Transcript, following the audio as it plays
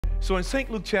So in St.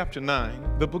 Luke chapter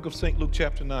 9, the book of St. Luke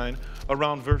chapter 9,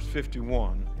 around verse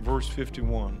 51,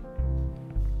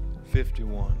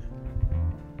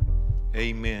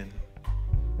 amen.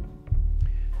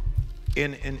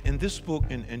 In this book,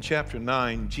 in chapter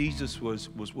 9, Jesus was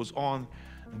on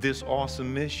this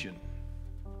awesome mission.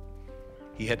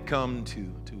 He had come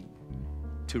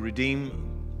to redeem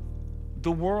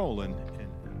the world, and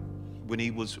when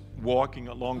he was walking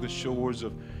along the shores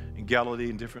of Galilee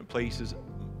and different places,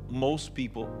 most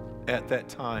people at that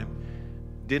time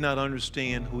did not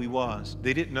understand who he was.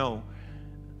 They didn't know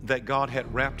that God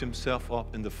had wrapped himself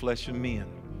up in the flesh of men.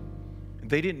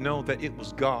 They didn't know that it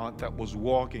was God that was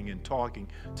walking and talking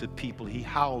to people. He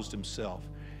housed himself,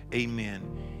 amen,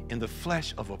 in the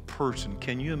flesh of a person.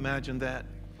 Can you imagine that?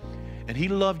 And he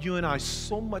loved you and I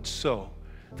so much so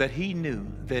that he knew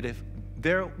that if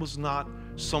there was not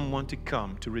someone to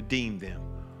come to redeem them,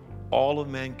 all of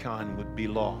mankind would be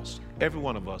lost. Every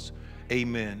one of us,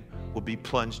 amen, would be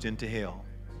plunged into hell.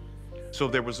 So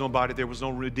there was nobody, there was no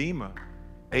redeemer,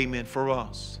 amen, for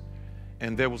us.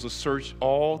 And there was a search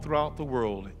all throughout the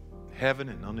world, heaven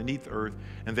and underneath the earth,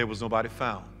 and there was nobody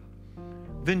found.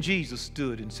 Then Jesus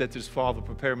stood and said to his Father,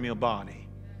 prepare me a body,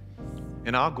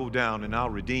 and I'll go down and I'll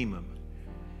redeem him.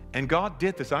 And God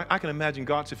did this. I can imagine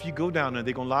God said, if you go down there,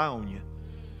 they're going to lie on you.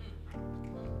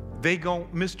 They're going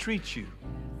to mistreat you.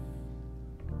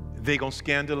 They're going to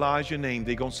scandalize your name.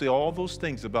 They're going to say all those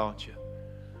things about you.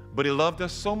 But he loved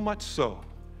us so much so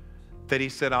that he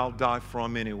said, I'll die for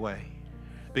him anyway.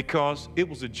 Because it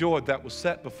was a joy that was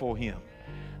set before him,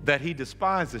 that he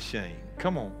despised the shame.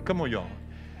 Come on, y'all.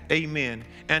 Amen.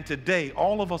 And today,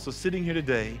 all of us are sitting here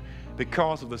today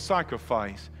because of the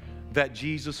sacrifice that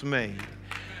Jesus made.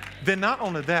 Then not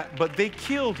only that, but they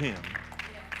killed him.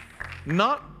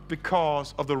 Not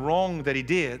because of the wrong that he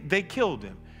did, they killed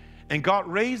him. And God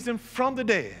raised him from the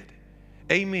dead.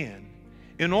 Amen.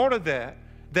 In order that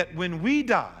when we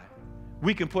die,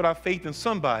 we can put our faith in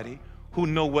somebody who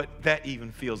know what that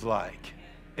even feels like.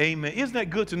 Amen. Isn't that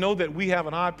good to know that we have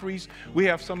an high priest? We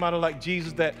have somebody like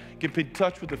Jesus that can be in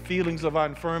touch with the feelings of our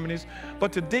infirmities.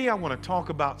 But today I want to talk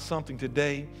about something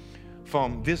today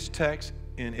from this text.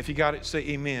 And if you got it, say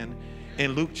amen.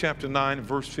 In Luke chapter 9,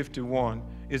 verse 51.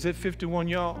 Is it 51,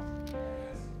 y'all?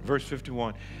 Verse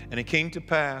 51. And it came to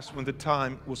pass when the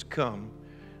time was come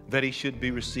that he should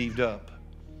be received up.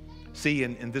 See,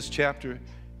 in this chapter,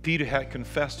 Peter had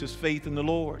confessed his faith in the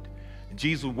Lord. And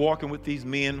Jesus was walking with these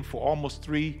men for almost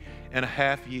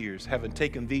 3.5 years, having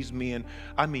taken these men,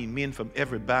 I mean men from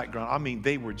every background. I mean,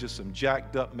 they were just some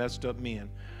jacked up, messed up men.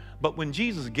 But when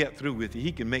Jesus gets through with you,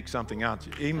 he can make something out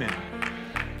of you. Amen.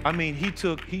 I mean, he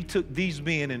took these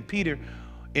men, and Peter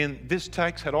in this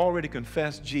text had already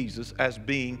confessed Jesus as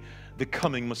being the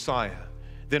coming Messiah.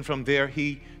 Then from there,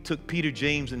 he took Peter,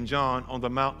 James, and John on the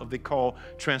mount of they call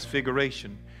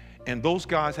Transfiguration. And those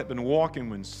guys had been walking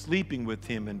and sleeping with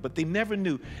him, but they never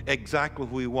knew exactly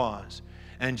who he was.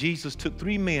 And Jesus took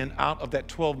 3 men out of that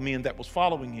 12 men that was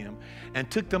following him and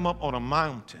took them up on a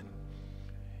mountain.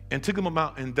 And took them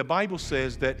about, and the Bible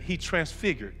says that he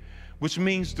transfigured, which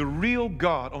means the real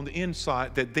God on the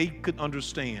inside that they could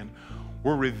understand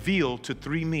were revealed to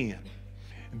 3 men.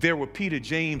 There were Peter,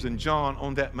 James, and John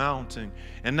on that mountain.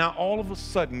 And now all of a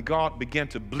sudden, God began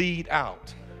to bleed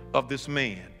out of this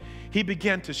man. He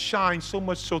began to shine so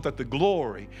much so that the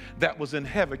glory that was in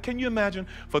heaven. Can you imagine?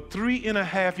 For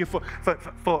 3.5 years,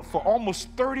 for almost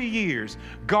 30 years,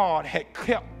 God had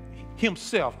kept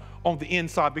himself on the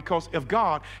inside, because if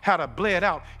God had a bled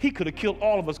out, he could have killed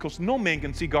all of us, because no man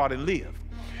can see God and live.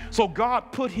 So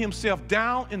God put himself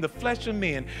down in the flesh of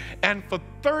men, and for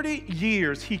 30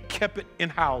 years he kept it in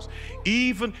house.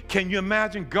 Even, can you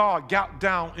imagine, God got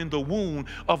down in the womb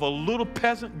of a little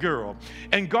peasant girl,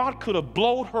 and God could have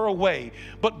blown her away,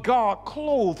 but God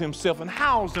clothed himself and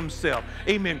housed himself.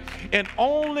 Amen. And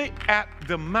only at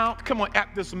the mount, come on,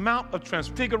 at this Mount of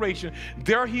Transfiguration,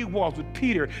 there he was with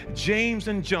Peter, James,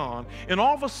 and John. And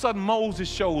all of a sudden Moses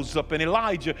shows up and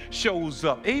Elijah shows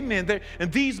up. Amen.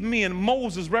 And these men,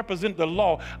 Moses represented the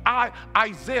law.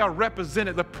 Isaiah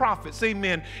represented the prophets.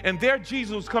 Amen. And there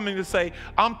Jesus was coming to say,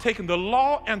 I'm taking the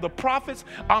law and the prophets,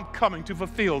 I'm coming to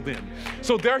fulfill them.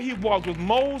 So there he was with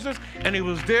Moses, and he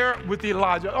was there with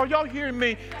Elijah. Are y'all hearing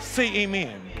me? Say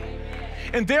amen.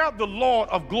 And there the Lord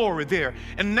of glory there.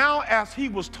 And now as he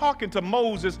was talking to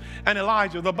Moses and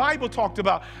Elijah, the Bible talked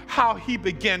about how he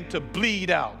began to bleed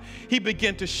out. He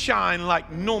began to shine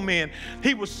like no man.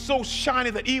 He was so shiny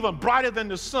that even brighter than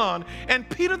the sun. And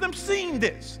Peter them seeing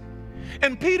this.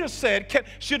 And Peter said,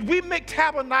 should we make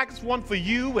tabernacles, one for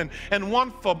you and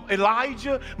one for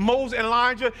Elijah, Moses and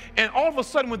Elijah? And all of a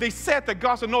sudden, when they said that,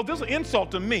 God said, no, this is an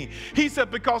insult to me. He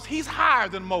said, because he's higher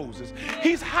than Moses.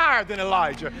 He's higher than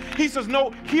Elijah. He says,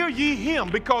 no, hear ye him,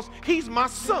 because he's my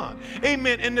son.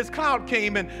 Amen. And this cloud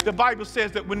came, and the Bible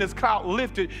says that when this cloud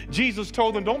lifted, Jesus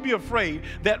told them, don't be afraid.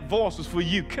 That voice is for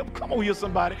you. Come on here,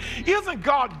 somebody. Isn't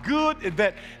God good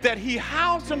that he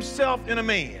housed himself in a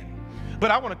man? But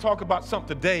I want to talk about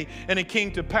something today. And it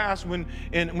came to pass when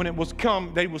it was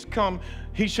come,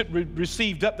 he should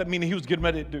receive up. That meaning he was getting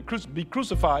ready to be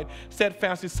crucified.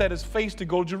 Steadfastly set his face to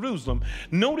go to Jerusalem.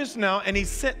 Notice now, and he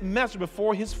sent messengers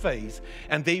before his face,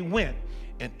 and they went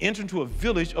and entered into a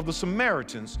village of the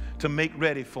Samaritans to make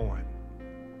ready for him.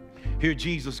 Here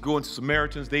Jesus going to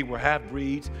Samaritans. They were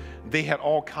half-breeds. They had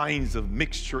all kinds of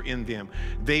mixture in them.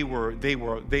 They were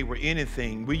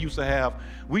anything. We used to have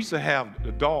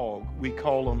a dog. We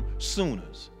call them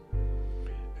Sooners.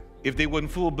 If they wasn't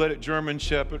full-blooded German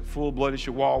Shepherd, full-blooded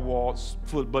Chihuahua,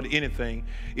 full-blooded anything,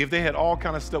 if they had all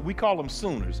kind of stuff, we call them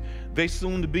Sooners. They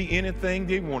soon to be anything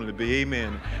they wanted to be,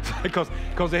 amen.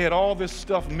 because they had all this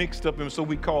stuff mixed up in them, so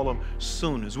we call them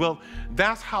Sooners. Well,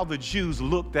 that's how the Jews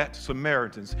looked at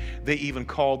Samaritans. They even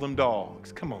called them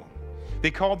dogs. Come on. They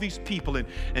called these people,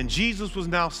 and Jesus was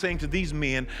now saying to these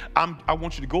men, I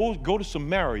want you to go to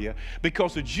Samaria,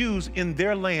 because the Jews in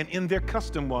their land, in their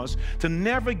custom was to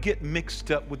never get mixed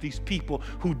up with these people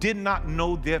who did not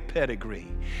know their pedigree.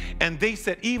 And they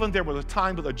said even there was a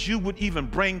time that a Jew would even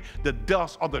bring the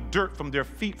dust or the dirt from their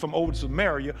feet from over to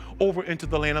Samaria over into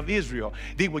the land of Israel.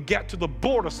 They would get to the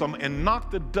border some and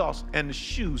knock the dust and the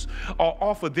shoes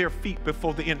off of their feet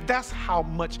before the end. That's how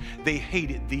much they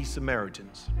hated these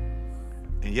Samaritans.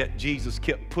 And yet Jesus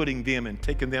kept putting them and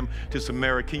taking them to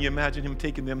Samaria. Can you imagine him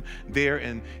taking them there?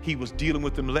 And he was dealing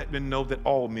with them, letting them know that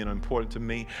all men are important to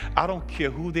me. I don't care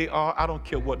who they are. I don't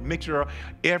care what mixture.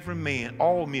 Every man,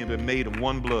 all men have been made of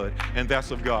one blood, and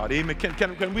that's of God. Amen.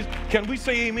 Can we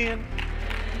say amen?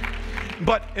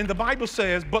 But, and the Bible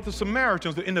says, but the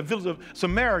Samaritans in the village of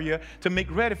Samaria to make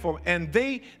ready for him, and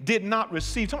they did not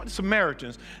receive, some of the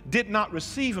Samaritans did not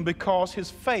receive him because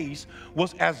his face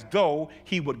was as though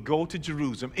he would go to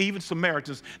Jerusalem. Even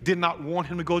Samaritans did not want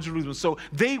him to go to Jerusalem. So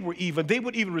they would even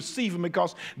receive him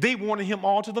because they wanted him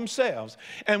all to themselves.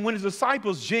 And when his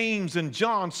disciples, James and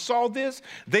John, saw this,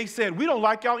 they said, we don't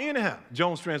like y'all anyhow.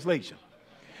 Jones translation.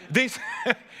 They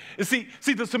see,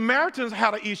 the Samaritans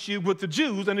had an issue with the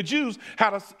Jews, and the Jews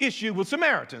had an issue with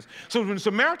Samaritans. So when the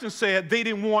Samaritans said they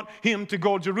didn't want him to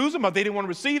go to Jerusalem, or they didn't want to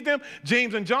receive them,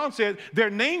 James and John said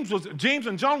James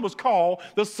and John was called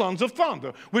the sons of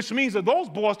thunder, which means that those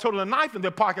boys toted a knife in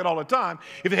their pocket all the time.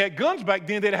 If they had guns back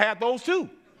then, they'd have had those too.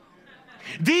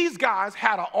 These guys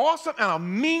had an awesome and a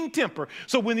mean temper.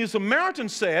 So when the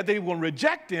Samaritans said they were going to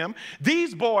reject him,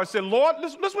 these boys said, Lord,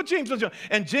 listen what James and John.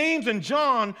 And James and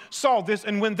John saw this,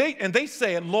 and they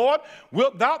said, Lord,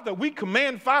 wilt thou that we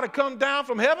command fire to come down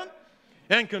from heaven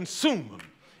and consume them?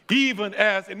 Even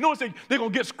as, and notice they're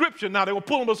going to get scripture now. They're going to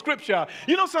pull them a scripture out.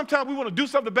 You know, sometimes we want to do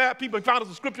something to bad people and find us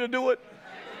a scripture to do it.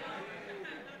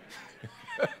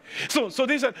 So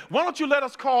they said, why don't you let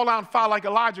us call down fire like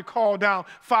Elijah called down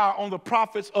fire on the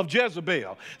prophets of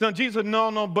Jezebel? Now Jesus said,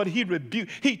 no, but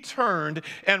he turned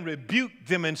and rebuked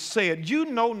them and said, you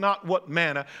know not what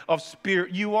manner of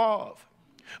spirit you are of.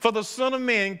 For the Son of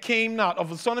Man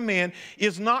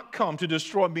is not come to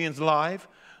destroy men's life,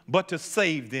 but to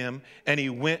save them. And he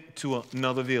went to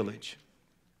another village.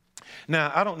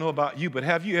 Now, I don't know about you, but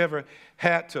have you ever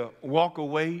had to walk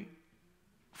away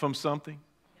from something?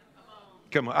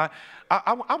 Come on,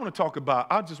 I want to talk about,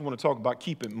 I just want to talk about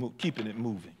keeping it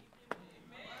moving.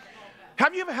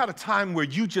 Have you ever had a time where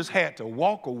you just had to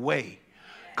walk away?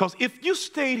 Because if you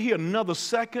stayed here another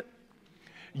second,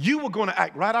 you were going to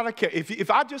act right out of character.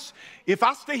 If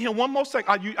I stay here one more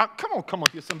second, come on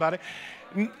here, somebody.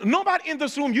 Nobody in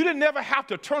this room, you didn't ever have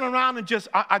to turn around and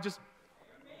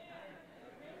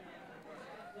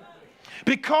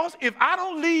because if I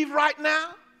don't leave right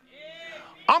now,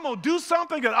 I'm going to do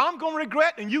something that I'm going to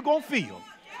regret and you're going to feel.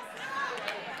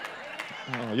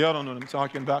 Oh, y'all don't know what I'm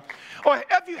talking about. Or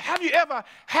have you ever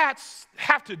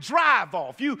have to drive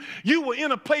off? You were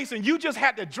in a place and you just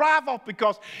had to drive off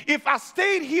because if I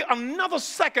stayed here another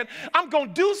second, I'm going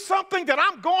to do something that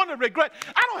I'm going to regret.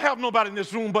 I don't have nobody in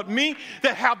this room but me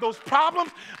that have those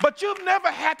problems, but you've never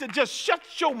had to just shut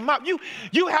your mouth.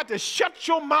 You had to shut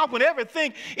your mouth when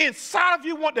everything inside of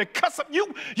you want to cuss up. You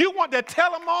want to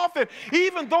tell them off, and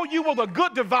even though you was a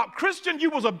good, devout Christian, you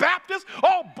was a Baptist,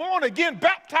 all born again,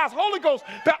 baptized, Holy Ghost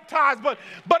baptized, but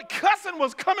cussing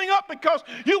was coming up because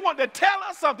you wanted to tell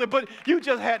us something, but you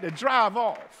just had to drive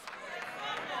off.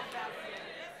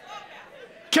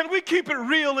 Can we keep it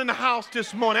real in the house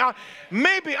this morning?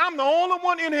 Maybe I'm the only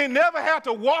one in here never had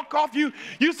to walk off. You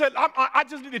said, I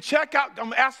just need to check out. I'm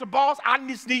going to ask the boss. I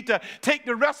just need to take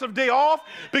the rest of the day off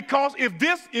because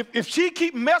if she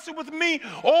keep messing with me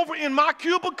over in my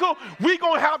cubicle, we're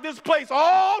going to have this place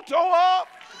all tore up.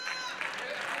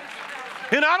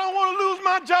 And I don't want to lose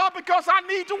my job because I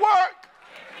need to work.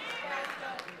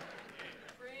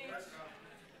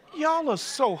 Y'all are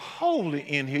so holy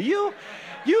in here.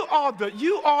 You are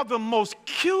the most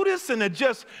cutest, and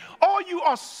you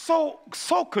are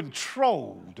so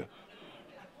controlled.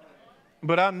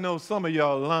 But I know some of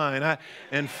y'all lying.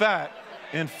 In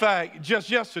fact, just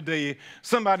yesterday,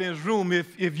 somebody in this room,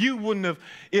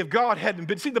 if God hadn't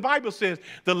been, see, the Bible says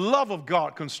the love of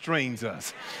God constrains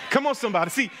us. Come on, somebody.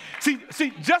 See,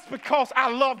 just because I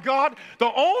love God,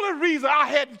 the only reason I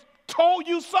hadn't told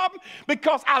you something,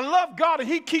 because I love God and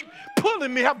he keep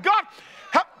pulling me. Have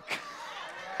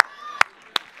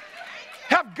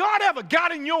God ever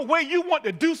got in your way? You want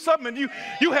to do something and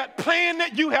you had planned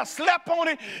it, you had slept on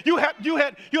it, you had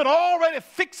already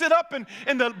fixed it up,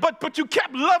 but you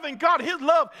kept loving God. His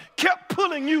love kept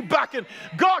pulling you back, and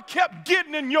God kept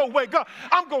getting in your way. God,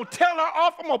 I'm going to tell her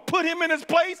off. I'm going to put him in his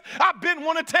place. I've been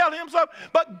wanting to tell him something,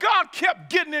 but God kept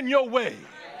getting in your way.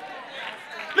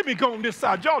 Let me go on this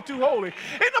side. Y'all too holy.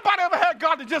 Ain't nobody ever had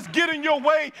God to just get in your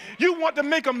way. You want to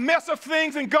make a mess of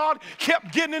things, and God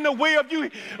kept getting in the way of you.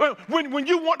 When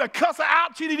you want to cuss her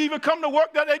out, she didn't even come to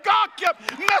work that day. God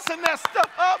kept messing that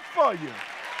stuff up for you.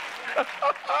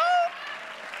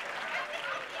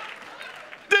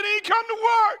 Didn't he come to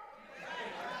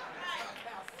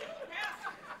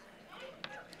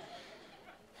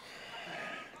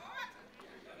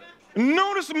work?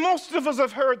 Notice most of us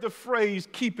have heard the phrase,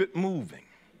 keep it moving.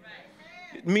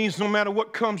 It means no matter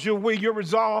what comes your way, your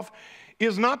resolve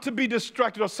is not to be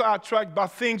distracted or sidetracked by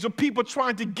things or people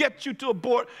trying to get you to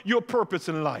abort your purpose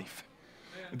in life.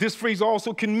 This phrase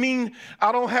also can mean,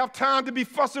 I don't have time to be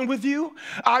fussing with you.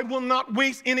 I will not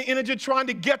waste any energy trying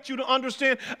to get you to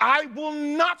understand. I will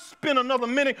not spend another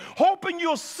minute hoping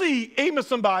you'll see, amen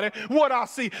somebody, what I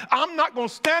see. I'm not going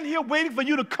to stand here waiting for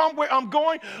you to come where I'm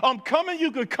going. I'm coming.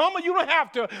 You can come or you don't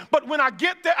have to. But when I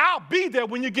get there, I'll be there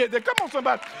when you get there. Come on,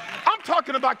 somebody. I'm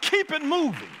talking about keep it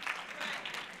moving.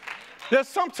 There's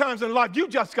sometimes in life you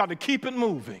just got to keep it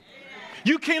moving.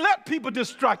 You can't let people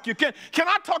distract you. Can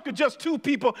I talk to just two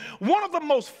people? One of the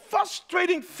most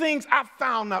frustrating things I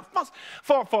found out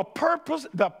for purpose,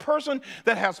 the person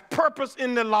that has purpose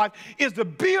in their life, is to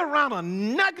be around a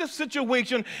negative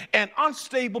situation and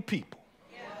unstable people.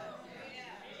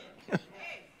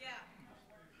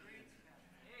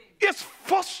 It's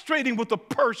frustrating with a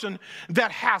person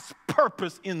that has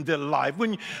purpose in their life.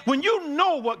 When you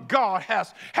know what God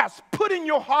has put in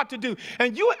your heart to do,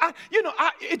 and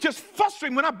it's just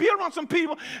frustrating when I be around some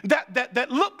people that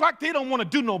look like they don't want to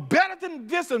do no better than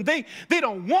this, and they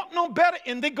don't want no better,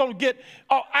 and they're going to get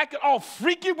acting all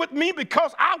freaky with me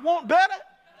because I want better.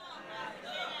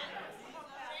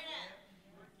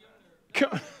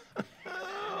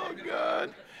 Oh,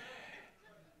 God.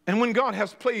 And when God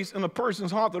has placed in a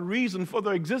person's heart the reason for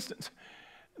their existence,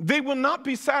 they will not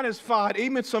be satisfied,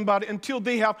 amen, somebody, until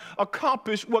they have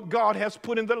accomplished what God has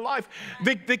put in their life.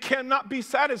 They cannot be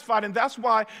satisfied, and that's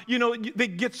why,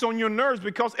 it gets on your nerves,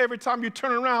 because every time you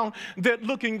turn around, they're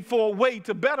looking for a way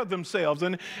to better themselves.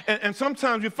 And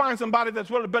sometimes you find somebody that's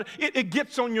well better. It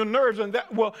gets on your nerves, and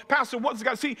Pastor, what's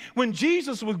got? See, when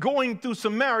Jesus was going through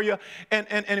Samaria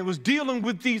and it was dealing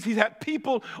with these, he had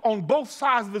people on both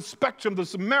sides of the spectrum. The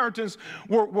Samaritans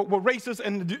were racist,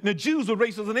 and the Jews were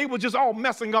racist, and they were just all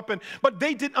messing up, but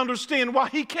they didn't understand why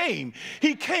he came.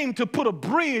 He came to put a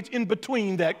bridge in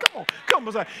between that. Come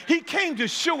on. He came to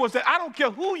show us that I don't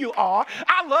care who you are,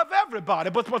 I love everybody.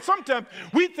 But sometimes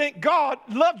we think God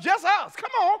loves just us.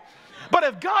 Come on. But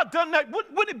if God done that,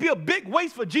 wouldn't it be a big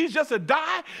waste for Jesus just to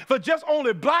die for just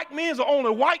only black men or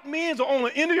only white men or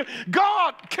only Indian?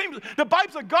 God came. The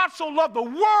Bible says God so loved the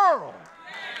world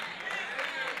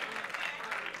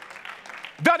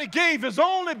that he gave his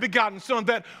only begotten son,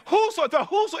 that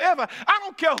whosoever, I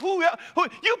don't care who,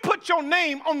 you put your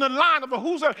name on the line of the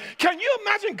whosoever. Can you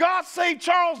imagine God saved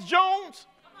Charles Jones?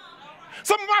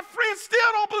 Some of my friends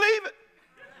still don't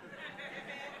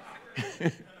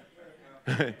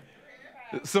believe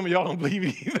it. Some of y'all don't believe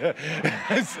it either.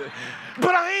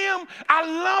 But I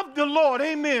love the Lord,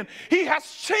 amen. He has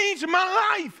changed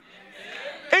my life.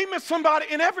 Amen, somebody.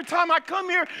 And every time I come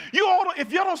here,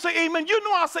 if y'all don't say amen,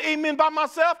 I say amen by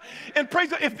myself. And praise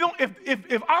God.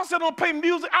 If I said don't play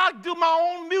music, I do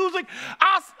my own music.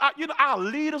 I'll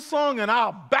lead a song and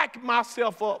I'll back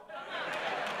myself up.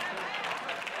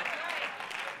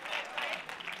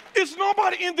 Is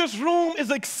nobody in this room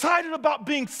as excited about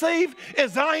being saved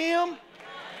as I am?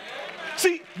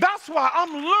 See, that's why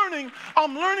I'm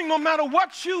learning no matter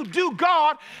what you do,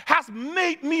 God has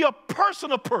made me a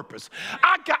person of purpose.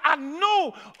 I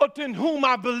know in whom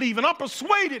I believe, and I'm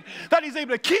persuaded that he's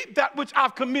able to keep that which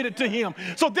I've committed to him.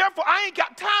 So therefore, I ain't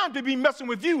got time to be messing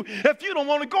with you if you don't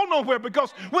want to go nowhere,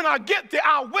 because when I get there,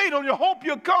 I'll wait on you, hope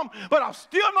you'll come, but I'm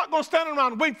still not going to stand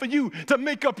around and wait for you to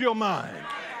make up your mind.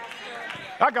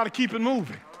 I got to keep it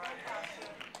moving.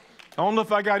 I don't know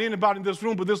if I got anybody in this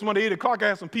room, but this morning at 8 o'clock, I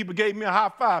had some people gave me a high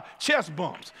five, chest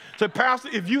bumps. Said, Pastor,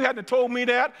 if you hadn't told me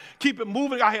that, keep it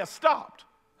moving, I had stopped.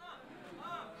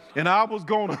 And I was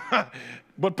going to,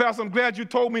 but Pastor, I'm glad you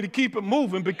told me to keep it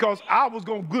moving, because I was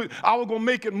going to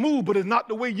make it move, but it's not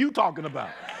the way you talking about.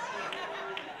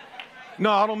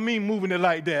 No, I don't mean moving it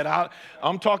like that.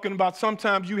 I'm talking about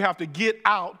sometimes you have to get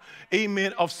out,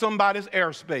 amen, of somebody's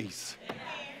airspace.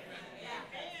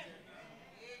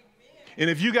 And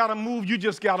if you got to move, you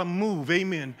just got to move,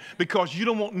 amen, because you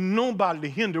don't want nobody to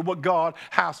hinder what God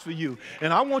has for you.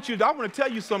 And I want to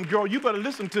tell you something, girl, you better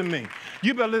listen to me.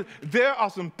 There are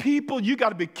some people, you got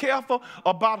to be careful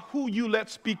about who you let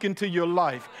speak into your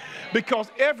life,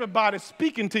 because everybody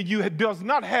speaking to you does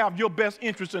not have your best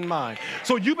interest in mind.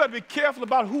 So you better be careful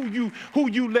about who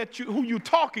you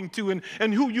talking to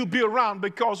and who you be around,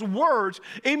 because words,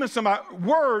 amen, somebody,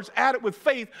 words added with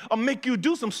faith will make you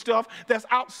do some stuff that's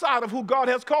outside of who God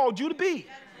has called you to be.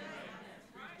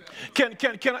 Can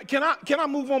I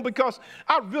move on, because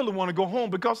I really want to go home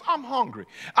because I'm hungry.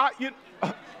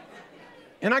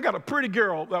 And I got a pretty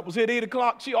girl that was at 8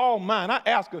 o'clock. She all mine. I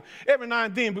ask her every now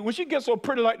and then, but when she gets so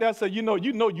pretty like that, I say, you know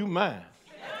you mine.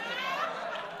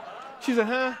 She said,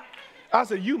 huh? I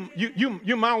said,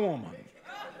 you my woman.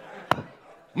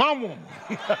 My woman.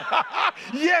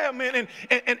 Yeah, man.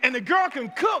 And the girl can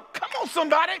cook. Come on,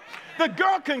 somebody. The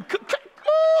girl can cook.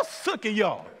 Oh, sick of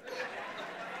y'all.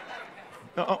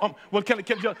 Well, can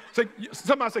you say,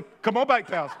 somebody say, come on back,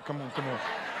 Pastor. Come on.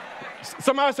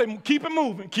 Somebody say, keep it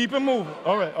moving.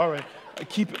 All right.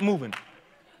 Keep it moving.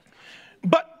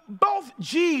 But both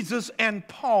Jesus and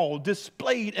Paul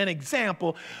displayed an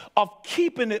example of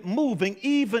keeping it moving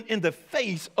even in the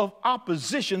face of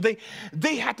opposition.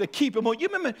 They had to keep it moving. You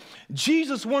remember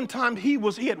Jesus one time, he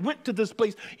had went to this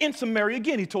place in Samaria.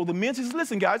 Again, he told the men, he says,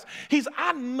 listen, guys,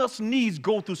 I must needs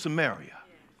go through Samaria.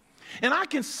 And I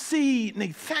can see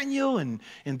Nathaniel and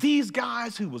these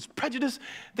guys who was prejudiced.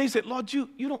 They said, Lord, you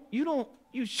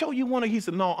show you want to. He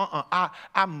said, no,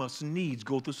 I must needs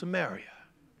go through Samaria.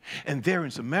 And there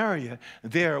in Samaria,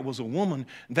 there was a woman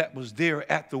that was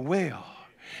there at the well.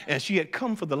 And she had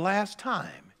come for the last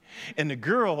time. And the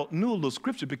girl knew a little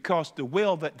scripture, because the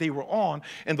well that they were on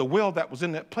and the well that was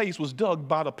in that place was dug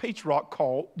by the patriarch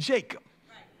called Jacob.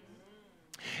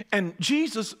 And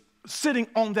Jesus, sitting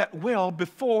on that well,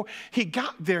 before he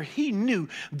got there, he knew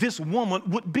this woman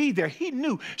would be there. He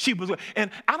knew she was. And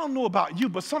I don't know about you,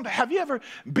 but have you ever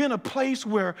been a place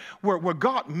where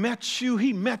God met you?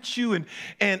 He met you,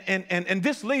 and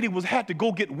this lady had to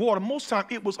go get water. Most time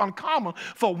it was uncommon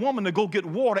for a woman to go get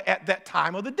water at that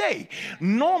time of the day.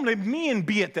 Normally men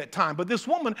be at that time, but this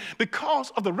woman, because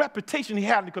of the reputation he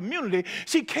had in the community,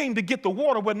 she came to get the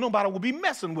water where nobody would be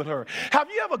messing with her.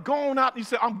 Have you ever gone out and you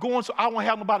said, I'm going so I won't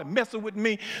have nobody messing with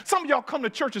me? Some of y'all come to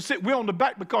church and sit way on the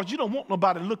back because you don't want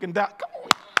nobody looking down,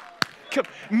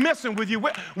 messing with you.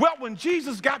 Well, when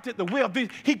Jesus got to the well,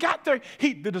 he got there,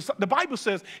 the Bible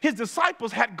says his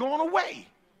disciples had gone away.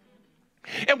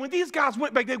 And when these guys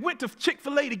went back, they went to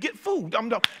Chick-fil-A to get food.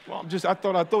 I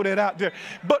thought I'd throw that out there.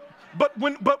 But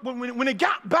when they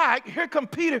got back, here come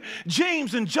Peter,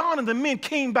 James, and John, and the men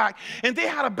came back, and they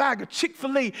had a bag of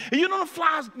Chick-fil-A. And you know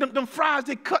them fries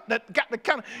they cut that got the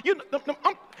kind of,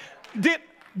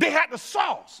 they had the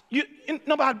sauce.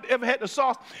 Nobody ever had the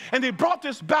sauce. And they brought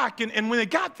this back, and when they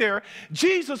got there,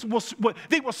 they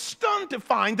were stunned to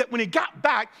find that when he got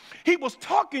back, he was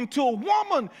talking to a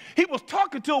woman. He was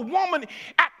talking to a woman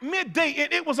at midday,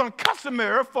 and it was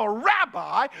uncustomary for a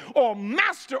rabbi or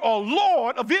master or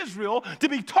Lord of Israel to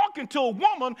be talking to a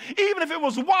woman, even if it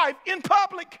was wife, in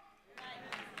public.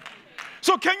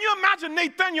 So can you imagine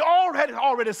Nathaniel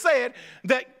already said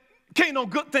that can't no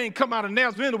good thing come out of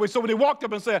Nazareth anyway. So when they walked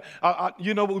up and said,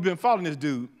 you know what, we've been following this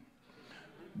dude,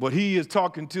 but he is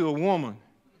talking to a woman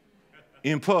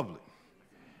in public.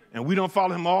 And we don't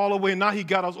follow him all the way. Now he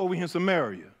got us over here in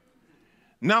Samaria.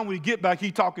 Now when we get back,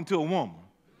 he's talking to a woman.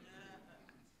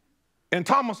 And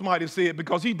Thomas might have said,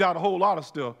 because he doubted a whole lot of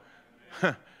stuff,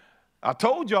 I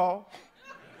told y'all,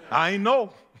 I ain't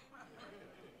know.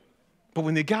 But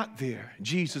when they got there,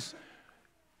 Jesus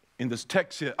in this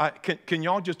text here. Can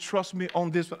y'all just trust me on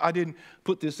this? I didn't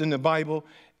put this in the Bible.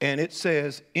 And it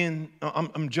says in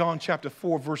John chapter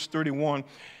 4, verse 31,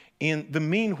 in the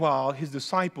meanwhile, his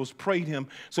disciples prayed him.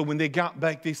 So when they got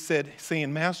back, they said,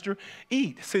 saying, Master,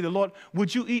 eat. Say the Lord,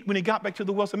 would you eat? When he got back to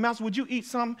the well, said, Master, would you eat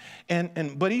some?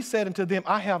 But he said unto them,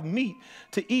 I have meat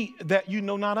to eat that you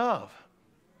know not of.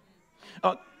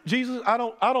 Jesus, I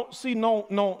don't see no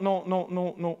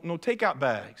takeout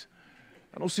bags.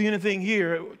 I don't see anything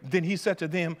here. Then he said to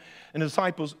them, and the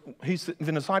disciples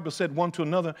said one to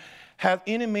another, have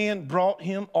any man brought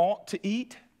him aught to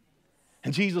eat?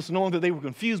 And Jesus, knowing that they were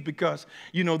confused because,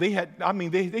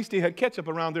 they still had ketchup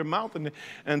around their mouth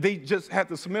and they just had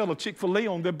the smell of Chick-fil-A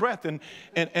on their breath. And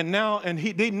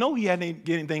they know he hadn't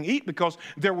get anything to eat because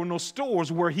there were no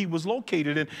stores where he was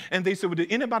located. And they said, well,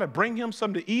 did anybody bring him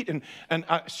something to eat? And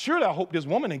surely I hope this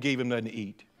woman gave him nothing to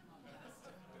eat.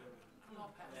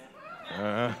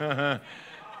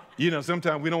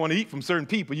 Sometimes we don't want to eat from certain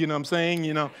people, you know what I'm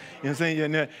saying?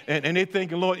 And they're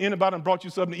thinking, Lord, anybody brought you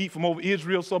something to eat from over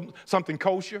Israel, something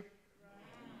kosher?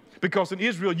 Because in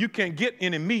Israel, you can't get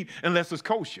any meat unless it's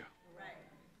kosher.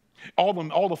 All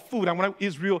the food, when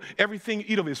Israel, everything you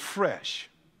eat of is fresh.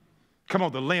 Come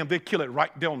on, the lamb, they kill it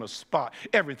right there on the spot.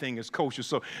 Everything is kosher.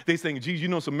 So they think,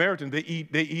 geez, Samaritans, they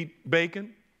eat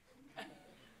bacon,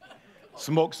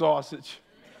 smoked sausage,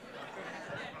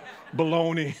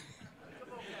 bologna.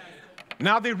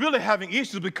 Now they're really having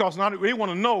issues because now they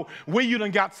want to know where you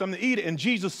done got something to eat. And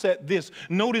Jesus said this.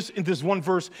 Notice in this one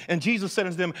verse, and Jesus said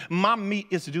unto them, my meat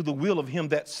is to do the will of him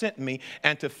that sent me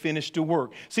and to finish the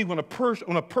work. See, when a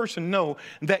person know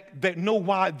that know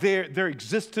why their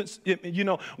existence,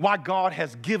 why God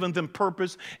has given them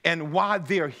purpose and why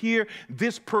they're here,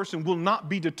 this person will not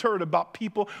be deterred about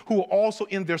people who are also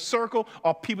in their circle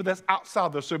or people that's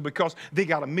outside their circle because they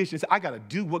got a mission. Say, I got to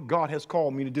do what God has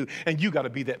called me to do. And you got to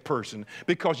be that person.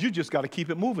 Because you just got to keep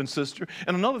it moving, sister.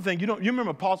 And another thing, you remember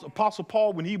Apostle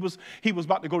Paul when he was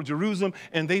about to go to Jerusalem,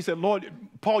 and they said, Lord,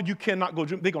 Paul, you cannot go.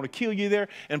 They're going to kill you there.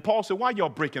 And Paul said, why y'all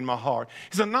breaking my heart?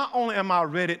 He said, not only am I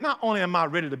ready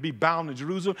to be bound in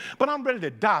Jerusalem, but I'm ready to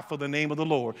die for the name of the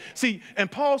Lord. See,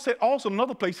 and Paul said also in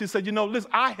another place, he said,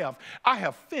 listen, I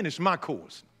have finished my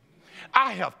course.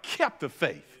 I have kept the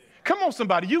faith. Come on,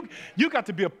 somebody. You got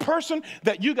to be a person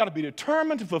that you got to be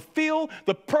determined to fulfill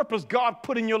the purpose God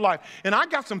put in your life. And I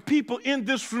got some people in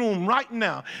this room right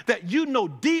now that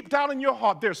deep down in your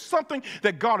heart there's something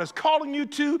that God is calling you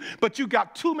to, but you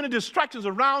got too many distractions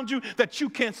around you that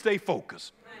you can't stay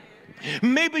focused.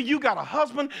 Maybe you got a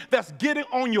husband that's getting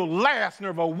on your last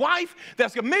nerve, a wife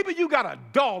maybe you got a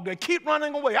dog that keep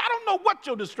running away. I don't know what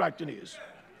your distraction is.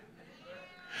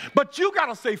 But you got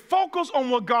to stay focused on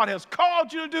what God has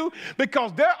called you to do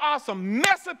because there are some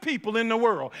messy people in the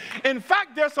world. In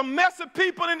fact, there's some messy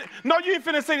people no, you ain't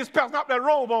finna say this, Pastor, not that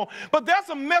robe on, but there's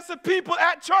some messy people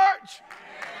at church.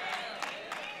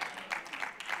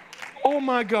 Oh,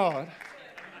 my God.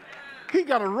 He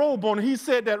got a robe on and he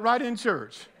said that right in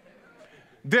church.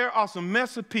 There are some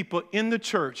messy people in the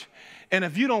church. And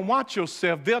if you don't watch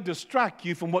yourself, they'll distract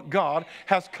you from what God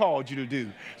has called you to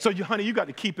do. So, honey, you got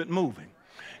to keep it moving.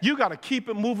 You got to keep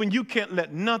it moving. You can't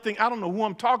let nothing. I don't know who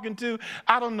I'm talking to.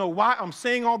 I don't know why I'm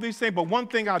saying all these things. But one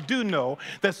thing I do know,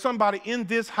 that somebody in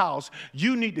this house,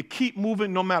 you need to keep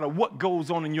moving no matter what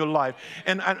goes on in your life.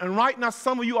 And right now,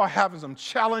 some of you are having some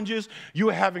challenges.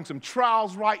 You're having some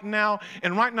trials right now.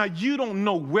 And right now, you don't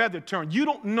know where to turn. You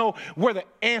don't know where the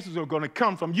answers are going to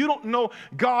come from. You don't know,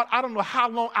 God, I don't know how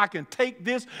long I can take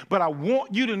this. But I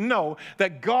want you to know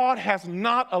that God has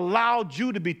not allowed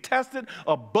you to be tested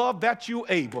above that you're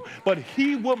able. But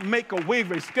he will make a way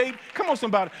of escape. Come on,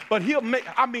 somebody. But he'll make,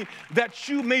 that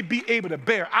you may be able to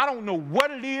bear. I don't know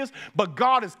what it is, but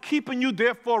God is keeping you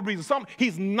there for a reason.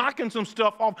 He's knocking some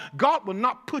stuff off. God will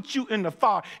not put you in the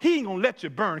fire. He ain't going to let you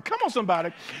burn. Come on,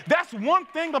 somebody. That's one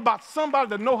thing about somebody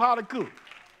that know how to cook.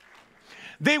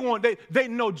 They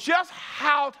know just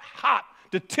how hot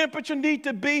the temperature need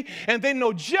to be, and they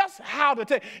know just how to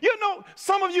take.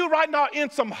 Some of you right now are in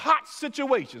some hot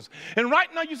situations. And right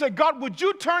now you say, God, would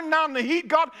you turn down the heat?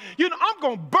 God, I'm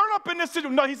going to burn up in this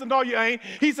situation. No, he said, no, you ain't.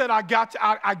 He said, I got you.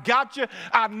 I got you.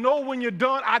 I know when you're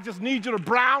done. I just need you to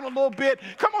brown a little bit.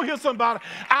 Come on here, somebody.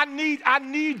 I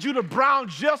need you to brown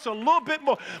just a little bit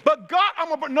more. But God,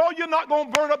 no, you're not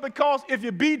going to burn up, because if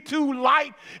you be too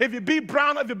light, if you be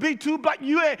brown, if you be too black,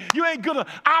 you ain't gonna.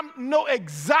 I know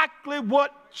exactly what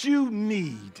you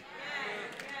need.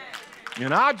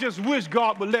 And I just wish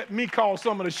God would let me call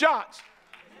some of the shots.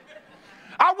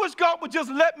 I wish God would just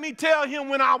let me tell him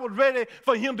when I was ready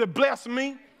for him to bless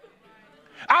me.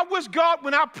 I wish God,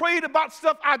 when I prayed about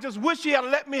stuff, I just wish he had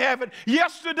let me have it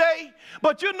yesterday.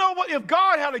 But you know what? If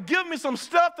God had to give me some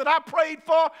stuff that I prayed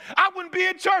for, I wouldn't be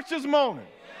in church this morning.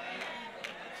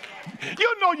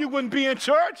 You know you wouldn't be in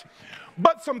church.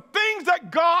 But some things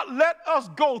that God let us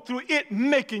go through, it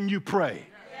making you pray.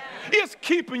 It's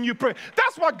keeping you praying.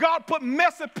 That's why God put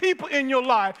messy people in your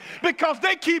life, because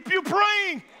they keep you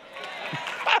praying.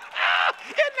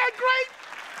 Isn't that great?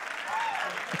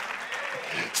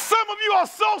 Some of you are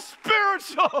so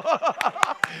spiritual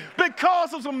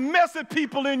because of some messy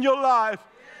people in your life.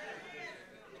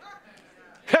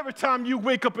 Every time you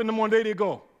wake up in the morning, there they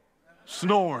go,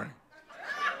 snoring,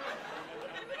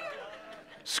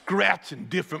 scratching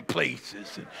different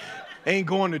places, and ain't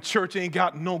going to church, ain't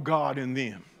got no God in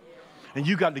them. And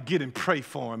you got to get and pray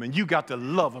for them, and you got to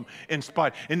love them in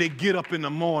spite. And they get up in the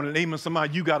morning, amen,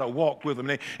 somebody, you got to walk with them,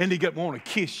 and they want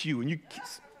to kiss you, and you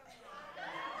kiss.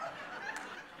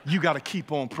 You got to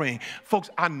keep on praying. Folks,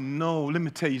 I know, let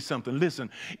me tell you something. Listen,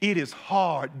 it is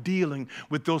hard dealing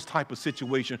with those type of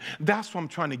situations. That's what I'm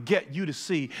trying to get you to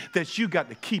see, that you got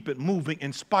to keep it moving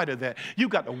in spite of that. You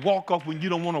got to walk off when you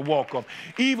don't want to walk off.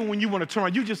 Even when you want to turn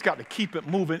around, you just got to keep it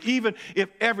moving. Even if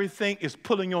everything is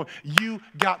pulling on, you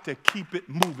got to keep it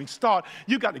moving.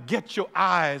 You got to get your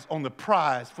eyes on the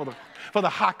prize for the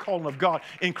high calling of God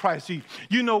in Christ Jesus.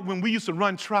 You know, when we used to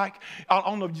run track, I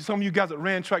don't know if some of you guys that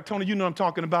ran track, Tony, you know what I'm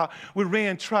talking about. We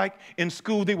ran track in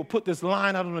school. They would put this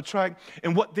line out on the track,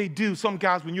 and what they do, some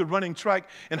guys, when you're running track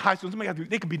in high school,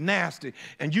 they can be nasty,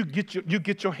 and you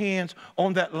get your hands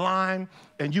on that line,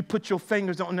 and you put your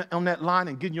fingers on that line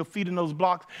and get your feet in those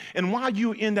blocks, and while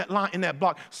you're in that line, in that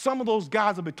block, some of those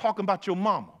guys will be talking about your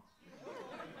mama.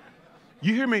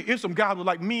 You hear me? It's some guys with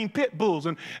like mean pit bulls,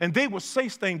 and they will say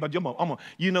things about your mom.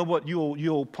 You know what, you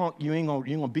old punk, you ain't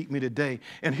gonna beat me today.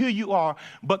 And here you are,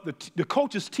 but the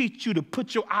coaches teach you to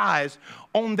put your eyes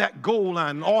on that goal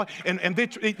line, and they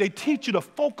teach you to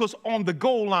focus on the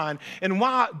goal line. And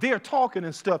while they're talking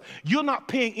and stuff, you're not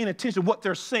paying any attention to what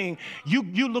they're saying.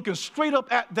 You're looking straight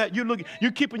up at that.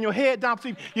 You're keeping your head down.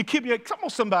 Come on,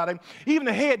 somebody. Even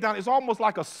the head down is almost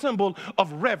like a symbol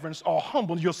of reverence or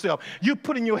humble yourself. You're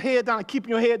putting your head down, keeping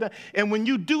your head down, and when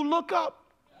you do look up,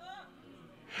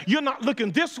 you're not looking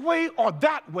this way or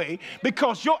that way,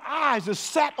 because your eyes are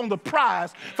set on the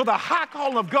prize for the high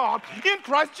calling of God in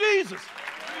Christ Jesus.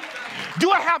 Do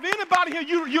I have anybody here?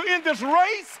 You're in this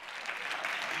race.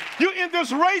 You're in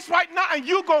this race right now, and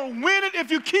you're going to win it if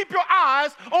you keep your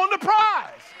eyes on the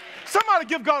prize. Somebody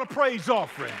give God a praise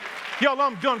offering. Y'all,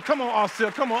 I'm done. Come on,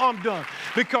 Arcel. Come on, I'm done.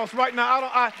 Because right now,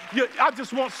 I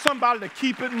just want somebody to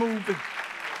keep it moving.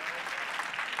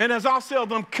 And as I tell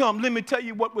them, come, let me tell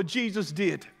you what Jesus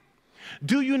did.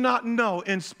 Do you not know,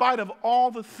 in spite of all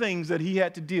the things that he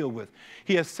had to deal with,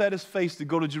 he had set his face to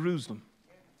go to Jerusalem.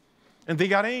 And they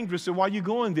got angry. So why are you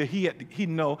going there? He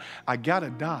know, I got to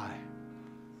die.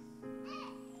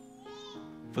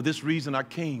 For this reason I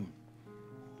came.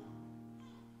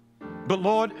 But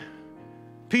Lord,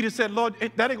 Peter said, Lord, that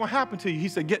ain't going to happen to you. He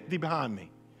said, get thee behind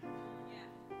me.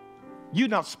 You're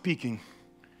not speaking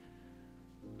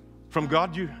from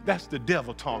God. That's the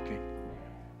devil talking.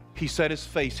 He set his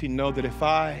face. He know that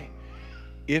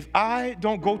if I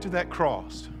don't go to that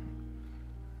cross,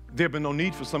 there'd be no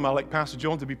need for somebody like Pastor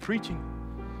Jones to be preaching.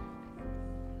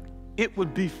 It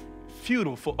would be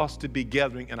futile for us to be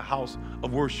gathering in a house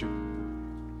of worship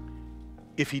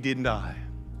if he didn't die.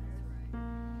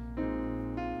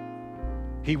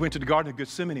 He went to the Garden of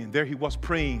Gethsemane, and there he was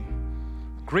praying.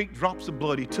 Great drops of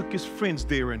blood. He took his friends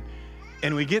there, and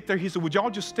when we get there, he said, would y'all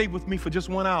just stay with me for just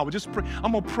 1 hour? Just pray.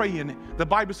 I'm going to pray. And the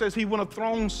Bible says he went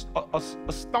a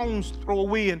stone's throw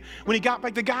away. And when he got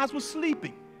back, the guys were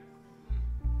sleeping.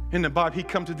 In the Bible, he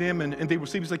come to them, and they were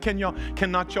sleeping. He said,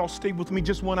 cannot y'all stay with me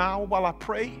just 1 hour while I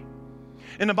pray?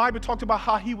 And the Bible talked about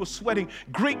how he was sweating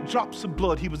great drops of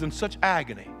blood. He was in such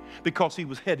agony because he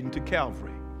was heading to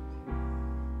Calvary.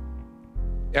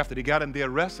 After they got him, they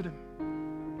arrested him.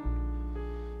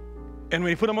 And when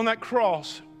he put him on that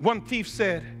cross, one thief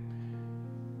said,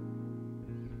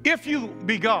 if you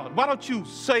be God, why don't you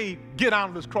say, get out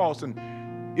of this cross? And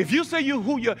if you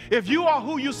are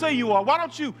who you say you are, why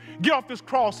don't you get off this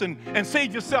cross and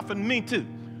save yourself and me too?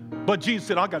 But Jesus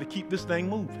said, I got to keep this thing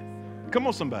moving. Come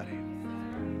on, somebody.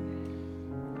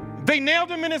 They nailed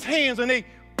him in his hands, and they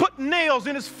put nails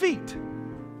in his feet.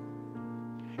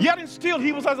 Yet and still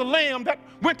he was as a lamb that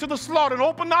went to the slaughter and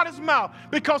opened not his mouth,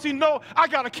 because he know I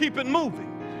got to keep it moving.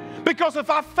 Because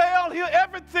if I fail here,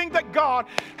 everything that God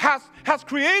has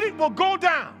created will go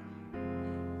down.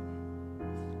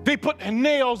 They put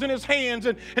nails in his hands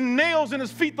and nails in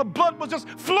his feet. The blood was just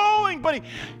flowing, but he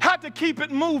had to keep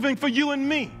it moving for you and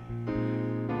me.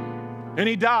 And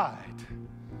he died.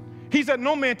 He said,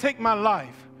 no man take my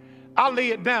life. I'll lay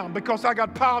it down because I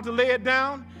got power to lay it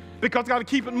down, because I got to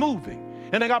keep it moving.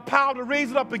 And I got power to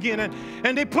raise it up again.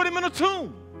 And they put him in a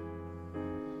tomb.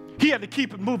 He had to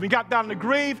keep it moving. He got down in the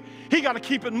grave. He got to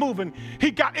keep it moving.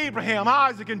 He got Abraham,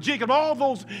 Isaac, and Jacob, all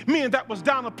those men that was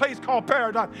down in a place called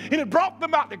paradise. And it brought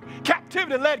them out. The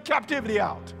captivity led captivity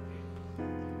out.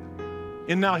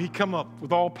 And now he come up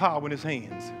with all power in his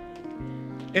hands.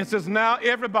 And says, now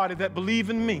everybody that believe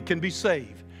in me can be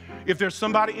saved. If there's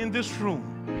somebody in this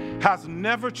room has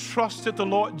never trusted the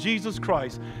Lord Jesus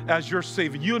Christ as your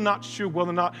Savior, you're not sure whether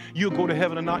or not you'll go to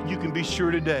heaven or not, you can be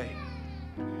sure today.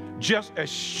 Just as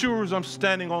sure as I'm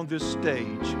standing on this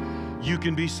stage, you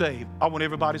can be saved. I want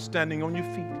everybody standing on your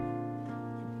feet.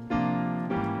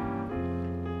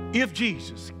 If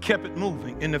Jesus kept it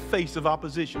moving in the face of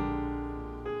opposition,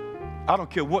 I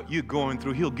don't care what you're going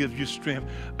through, he'll give you strength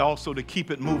also to keep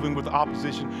it moving with the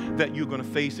opposition that you're going to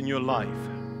face in your life.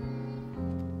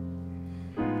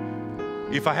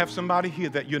 If I have somebody here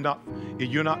that you're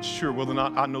not sure whether or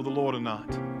not I know the Lord or not,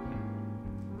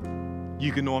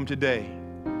 you can know him today.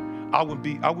 I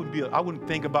wouldn't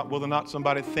think about whether or not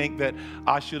somebody think that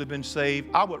I should have been saved.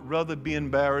 I would rather be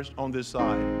embarrassed on this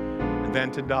side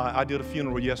than to die. I did a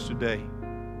funeral yesterday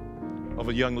of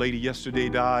a young lady. Yesterday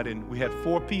died, and we had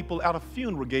 4 people at a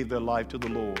funeral gave their life to the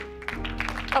Lord.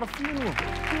 At a funeral.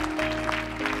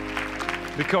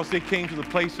 Because they came to the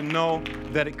place to know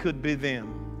that it could be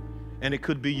them. And it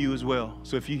could be you as well.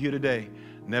 So if you're here today,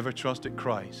 never trusted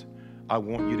Christ, I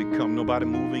want you to come. Nobody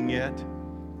moving yet.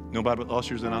 Nobody but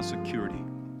ushers and our security.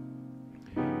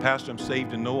 Pastor, I'm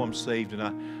saved and know I'm saved. And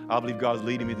I believe God's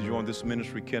leading me to join this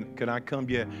ministry. Can I come?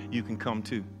 Yeah, you can come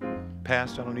too.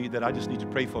 Pastor, I don't need that. I just need to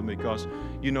pray for me because,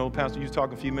 you know, Pastor, you were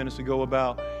talking a few minutes ago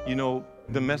about, you know,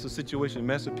 the mess of situation,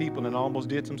 mess of people, and I almost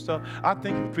did some stuff. I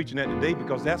think you're preaching that today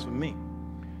because that's for me.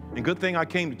 And good thing I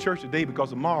came to church today because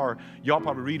tomorrow y'all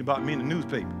probably read about me in the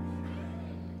newspaper.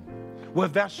 Well,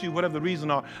 if that's you, whatever the reason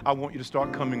are, I want you to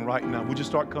start coming right now. Would you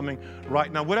start coming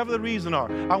right now? Whatever the reason are,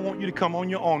 I want you to come on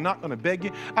your own. Not going to beg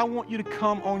you. I want you to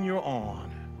come on your own.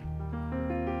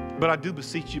 But I do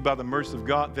beseech you by the mercy of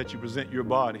God that you present your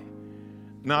body,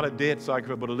 not a dead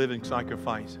sacrifice, but a living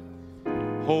sacrifice,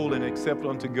 holy and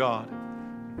acceptable unto God.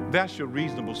 That's your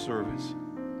reasonable service.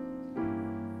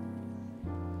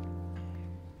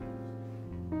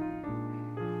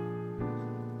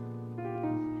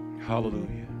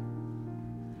 Hallelujah.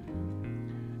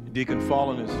 Deacon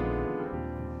Fallen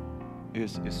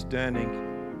is standing.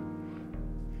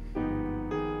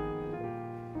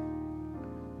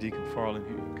 Deacon Fallen,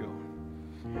 here you go.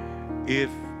 If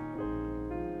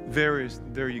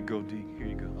there you go, Deacon, here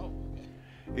you go.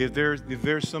 If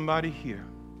there's somebody here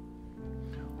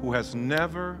who has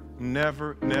never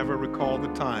recalled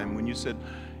the time when you said,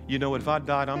 you know, if I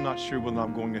died, I'm not sure whether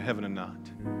I'm going to heaven or not.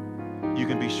 You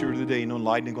can be sure today, no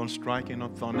lightning going to strike and no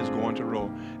thunder is going to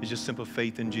roll. It's just simple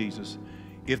faith in Jesus.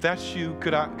 If that's you,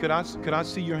 could I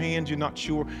see your hands? You're not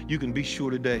sure. You can be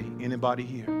sure today. Anybody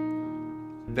here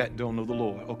that don't know the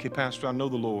Lord? Okay, Pastor, I know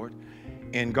the Lord,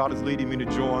 and God is leading me to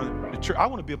join the church. I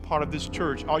want to be a part of this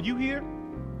church. Are you here?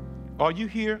 Are you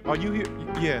here? Are you here?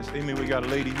 Yes. Amen. We got a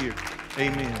lady here.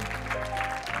 Amen.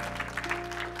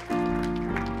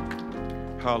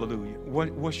 Hallelujah.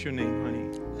 What's your name, honey?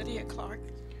 Lydia Clark.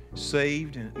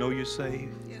 Saved and know you're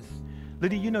saved? Yes.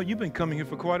 Lydia, you know you've been coming here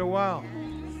for quite a while.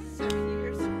 7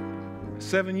 years.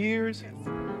 7 years? Yes.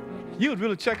 You was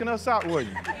really checking us out, weren't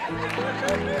you?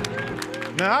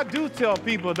 Now, I do tell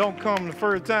people don't come the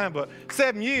first time, but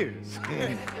 7 years.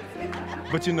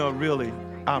 But you know, really,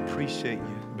 I appreciate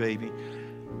you, baby.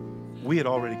 We had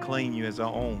already claimed you as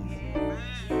our own.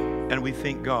 And we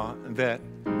thank God that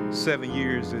 7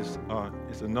 years is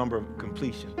a number of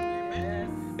completion.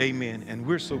 Amen. And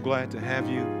we're so glad to have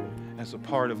you as a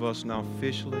part of us now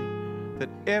officially, that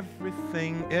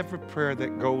everything, every prayer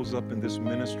that goes up in this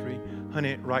ministry,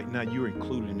 honey, right now you're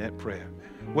included in that prayer.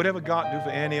 Whatever God do for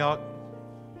Antioch,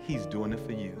 he's doing it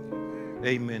for you.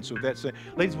 Amen. So that's it.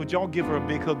 Ladies, would y'all give her a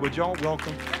big hug? Would y'all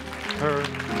welcome her?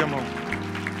 Come on.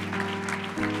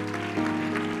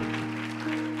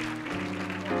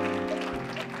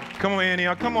 Come on,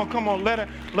 Antioch. Come on. Let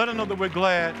her know that we're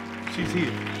glad she's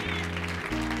here.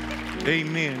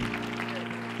 Amen.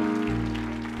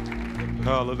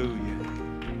 Hallelujah.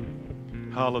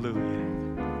 Hallelujah.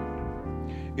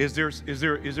 Is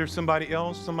there somebody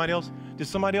else? Somebody else? Did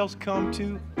somebody else come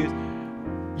too?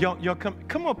 Y'all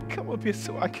come up here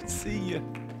so I can see you.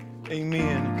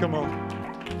 Amen. Come on.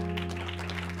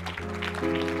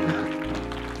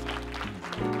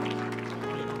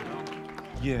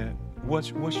 Yeah.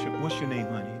 What's your name,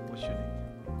 honey? What's your name?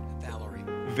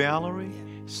 Valerie,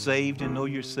 saved and know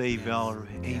you're saved, Valerie.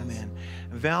 Amen.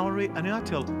 Valerie, and I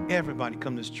tell everybody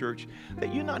come to this church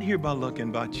that you're not here by luck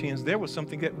and by chance. There was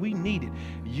something that we needed.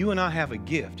 You and I have a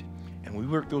gift, and we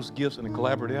work those gifts in a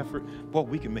collaborative effort. Boy,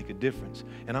 we can make a difference.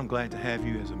 And I'm glad to have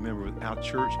you as a member of our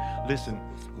church. Listen,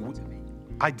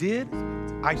 I did.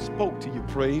 I spoke to you.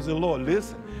 Praise the Lord.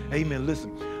 Listen. Amen.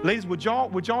 Listen. Ladies, would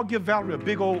y'all give Valerie a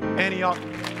big old Antioch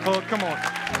hug? Come on.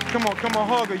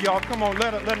 Hug her, y'all. Come on.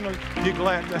 Let her know you're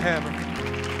glad to have her.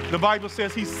 The Bible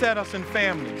says he set us in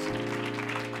families.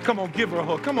 Come on, give her a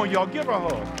hug. Come on, y'all. Give her a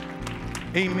hug.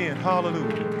 Amen.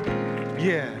 Hallelujah.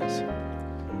 Yes.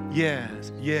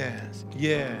 Yes. Yes.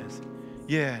 Yes.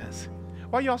 Yes.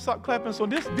 Why y'all stop clapping? So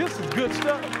this is good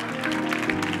stuff.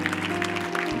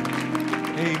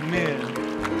 Amen.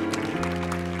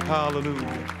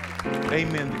 Hallelujah.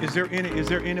 Amen. Is there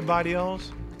anybody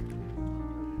else?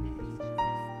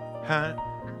 Huh?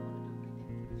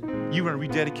 You want to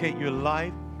rededicate your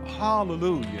life?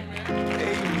 Hallelujah.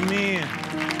 Amen.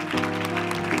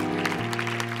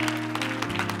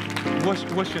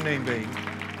 What's your name, baby?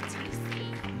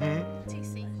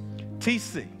 TC.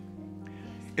 TC.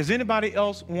 Does anybody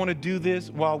else want to do this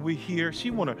while we're here?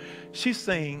 She's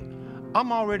saying,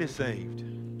 I'm already saved.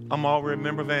 I'm already a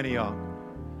member of Antioch.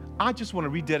 I just want to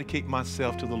rededicate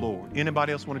myself to the Lord.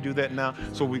 Anybody else want to do that now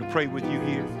so we can pray with you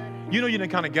here? You know, you done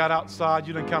kind of got outside,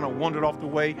 you done kind of wandered off the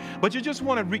way, but you just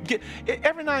want to get,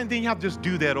 every now and then you have to just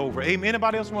do that over. Amen.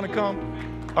 Anybody else want to come?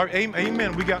 Or,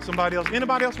 amen. We got somebody else.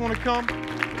 Anybody else want to come?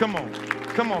 Come on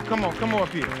up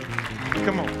here.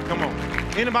 Come on.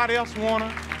 Anybody else want to?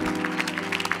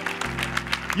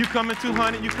 You coming too,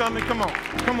 honey? You coming? Come on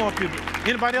up here.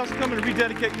 Anybody else coming to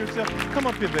rededicate yourself? Come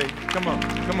up here, baby. Come on.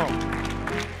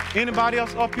 Anybody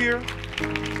else up here?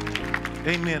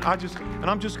 Amen.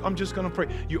 I'm just going to pray.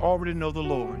 You already know the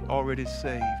Lord, already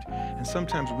saved. And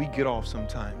sometimes we get off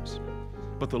sometimes,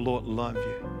 but the Lord loved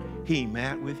you. He ain't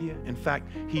mad with you. In fact,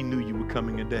 he knew you were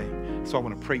coming today. So I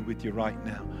want to pray with you right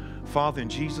now. Father, in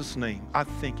Jesus' name, I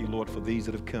thank you, Lord, for these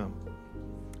that have come.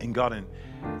 And God, and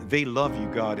they love you,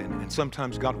 God. And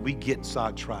sometimes, God, we get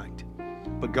sidetracked.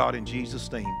 But God, in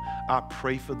Jesus' name, I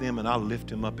pray for them and I lift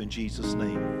them up in Jesus'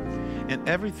 name. And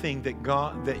everything that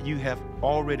God, that you have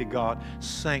already, God,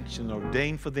 sanctioned,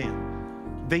 ordained for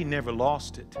them, they never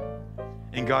lost it.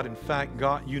 And God, in fact,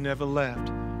 God, you never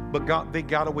left. But God, they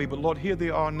got away. But Lord, here they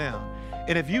are now.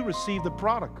 And if you receive the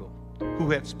prodigal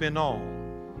who had spent all,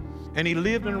 and he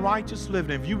lived in righteous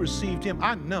living, if you received him,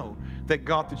 I know that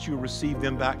God, that you receive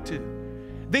them back too.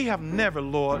 They have never,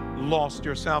 Lord, lost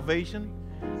their salvation.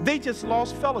 They just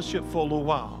lost fellowship for a little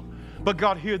while. But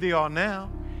God, here they are now.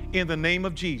 In the name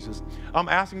of Jesus, I'm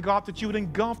asking God that you would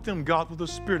engulf them, God, with a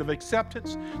spirit of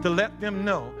acceptance, to let them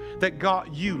know that,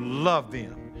 God, you love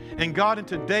them. And God, and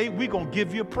today we're going to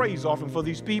give you a praise offering for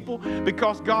these people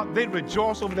because, God, they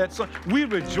rejoice over that son. We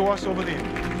rejoice over them.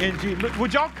 And Jesus,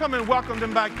 would y'all come and welcome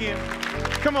them back in?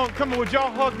 Come on. Would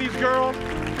y'all hug these girls?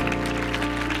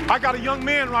 I got a young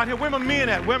man right here. Where my men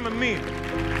at? Where my men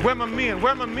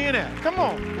at? Come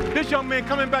on. This young man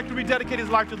coming back to rededicate his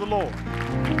life to the Lord.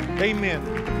 Amen.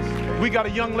 We got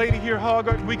a young lady here, hug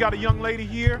her. We got a young lady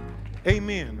here.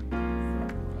 Amen.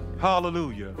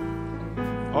 Hallelujah.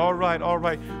 All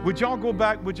right. Would y'all go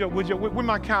back? Where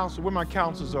my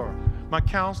counselors are? My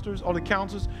counselors, all the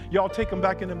counselors, y'all take them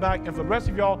back in the back. And for the rest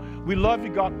of y'all, we love you.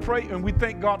 God, pray, and we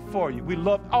thank God for you. We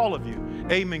love all of you.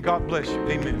 Amen. God bless you.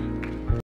 Amen.